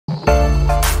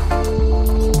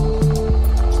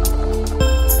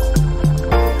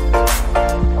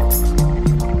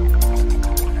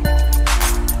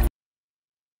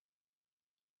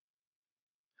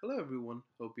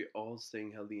all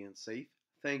staying healthy and safe.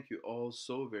 Thank you all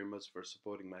so very much for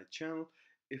supporting my channel.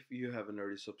 If you haven't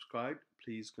already subscribed,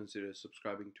 please consider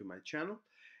subscribing to my channel.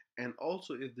 And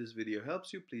also, if this video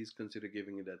helps you, please consider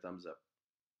giving it a thumbs up.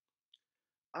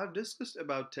 I've discussed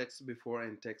about text before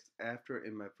and text after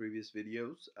in my previous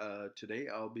videos. Today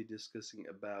I'll be discussing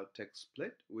about text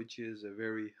split, which is a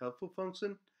very helpful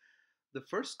function. The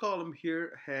first column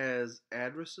here has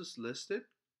addresses listed,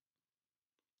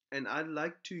 and I'd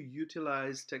like to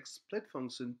utilize text split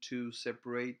function to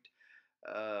separate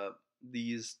uh,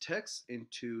 these texts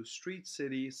into street,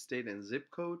 city, state, and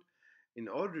zip code. In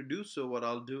order to do so, what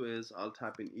I'll do is I'll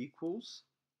type in equals,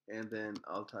 and then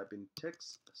I'll type in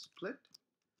text split,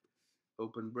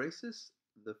 open braces.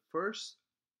 The first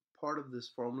part of this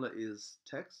formula is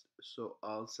text, so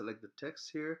I'll select the text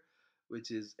here,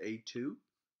 which is A2,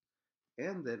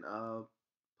 and then I'll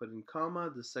put in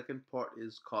comma. The second part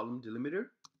is column delimiter,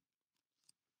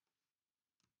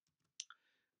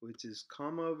 which is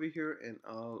comma over here, and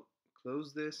I'll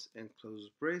close this and close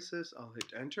braces. I'll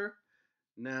hit enter.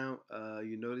 Now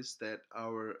you notice that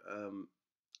our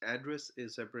address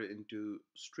is separated into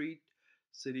street,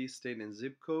 city, state, and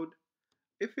zip code.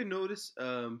 If you notice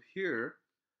here,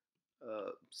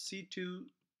 C2,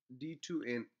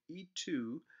 D2, and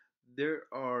E2, there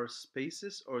are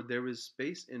spaces, or there is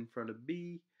space in front of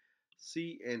B,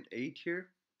 C, and 8 here.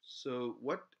 So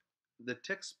what the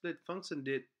text split function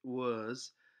did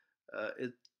was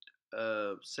it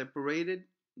separated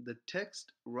the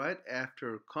text right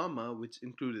after comma, which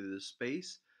included the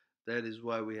space. That is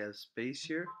why we have space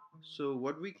here. So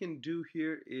what we can do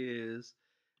here is,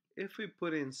 if we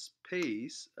put in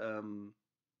space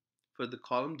for the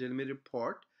column delimiter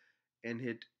part and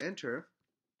hit enter,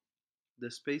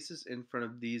 the spaces in front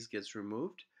of these gets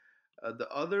removed. The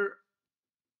other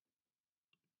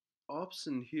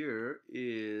option here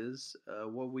is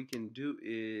what we can do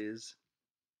is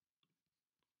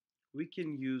we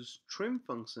can use trim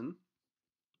function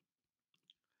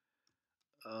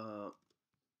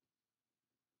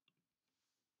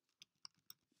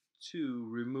to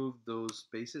remove those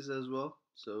spaces as well.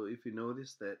 So if you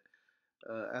notice that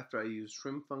after I use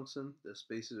trim function, the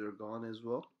spaces are gone as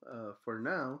well. For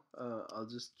now, I'll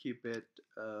just keep it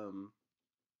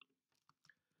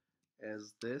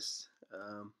as this.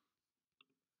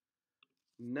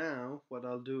 Now what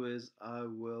I'll do is I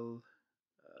will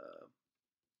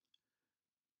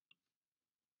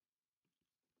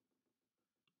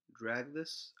drag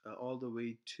this all the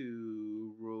way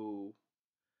to row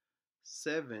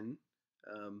 7.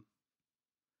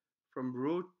 From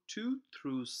row 2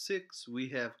 through 6 we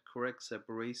have correct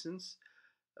separations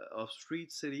of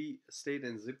street, city, state,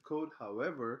 and zip code.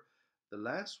 However, the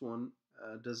last one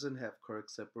doesn't have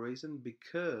correct separation,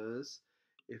 because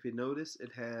if you notice,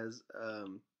 it has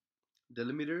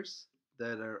delimiters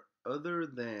that are other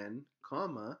than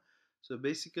comma. So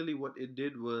basically what it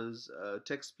did was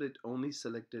text split only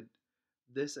selected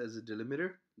this as a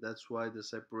delimiter. That's why the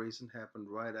separation happened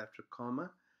right after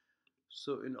comma.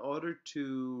 So in order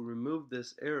to remove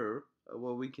this error,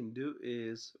 what we can do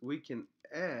is we can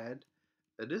add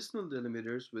additional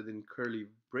delimiters within curly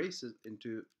braces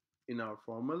in our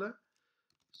formula.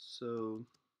 So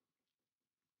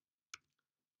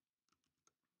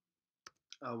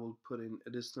I will put in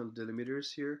additional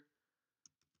delimiters here,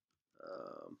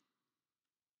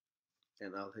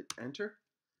 and I'll hit enter.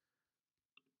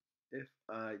 If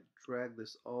I drag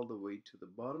this all the way to the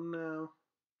bottom now,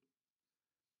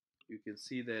 you can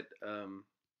see that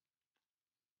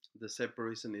the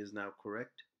separation is now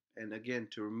correct. And again,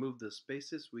 to remove the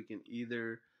spaces, we can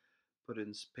either put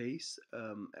in space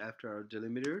after our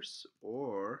delimiters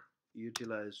or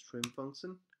utilize trim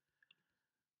function.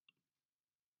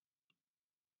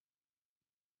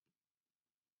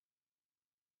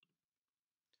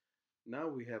 Now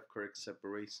we have correct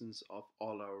separations of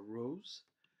all our rows.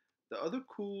 The other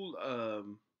cool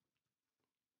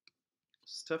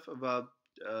stuff about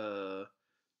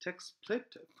text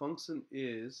split function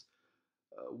is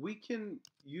we can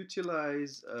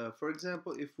utilize, for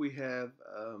example, if we have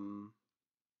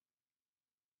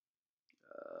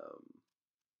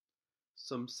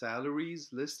some salaries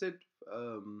listed.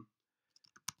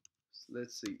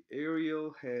 Let's see,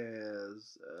 Ariel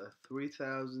has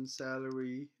 3,000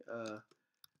 salary,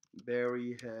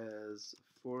 Barry has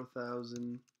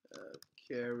 4,000,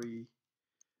 Carrie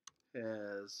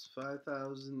has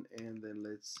 5,000, and then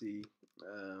let's see,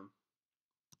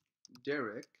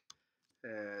 Derek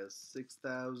has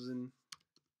 6,000.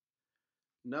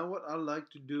 Now what I like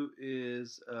to do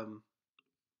is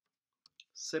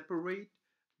separate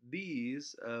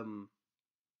these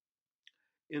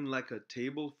in like a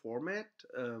table format.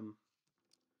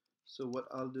 So what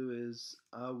I'll do is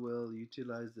I will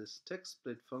utilize this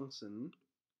TEXTSPLIT function,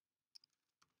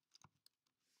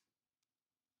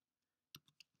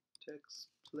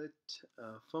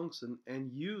 function,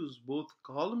 and use both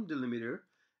column delimiter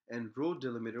and row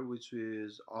delimiter, which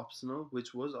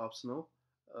was optional.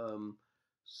 Um,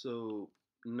 so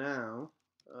now,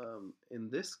 in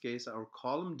this case, our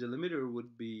column delimiter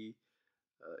would be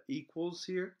equals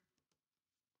here,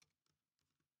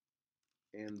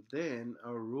 and then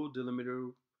our row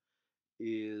delimiter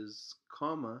is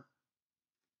comma.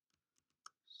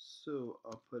 So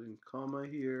I'll put in comma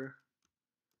here,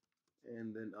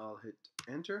 and then I'll hit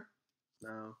enter.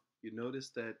 Now you notice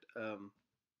that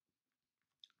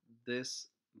this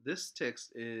this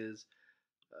text is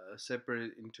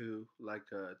separated into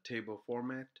like a table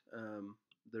format.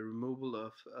 The removal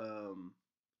of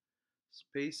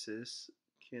spaces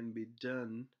can be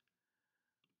done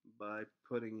by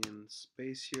putting in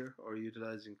space here or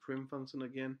utilizing trim function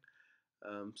again.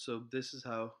 So this is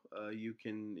how you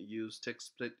can use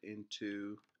TextSplit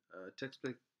into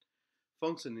TextSplit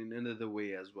function in another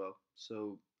way as well.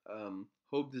 So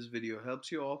hope this video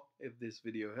helps you all. If this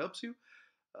video helps you,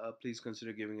 please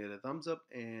consider giving it a thumbs up,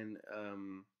 and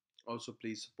also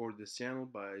please support this channel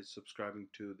by subscribing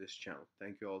to this channel.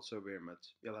 Thank you all so very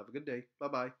much. Y'all have a good day. Bye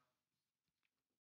bye.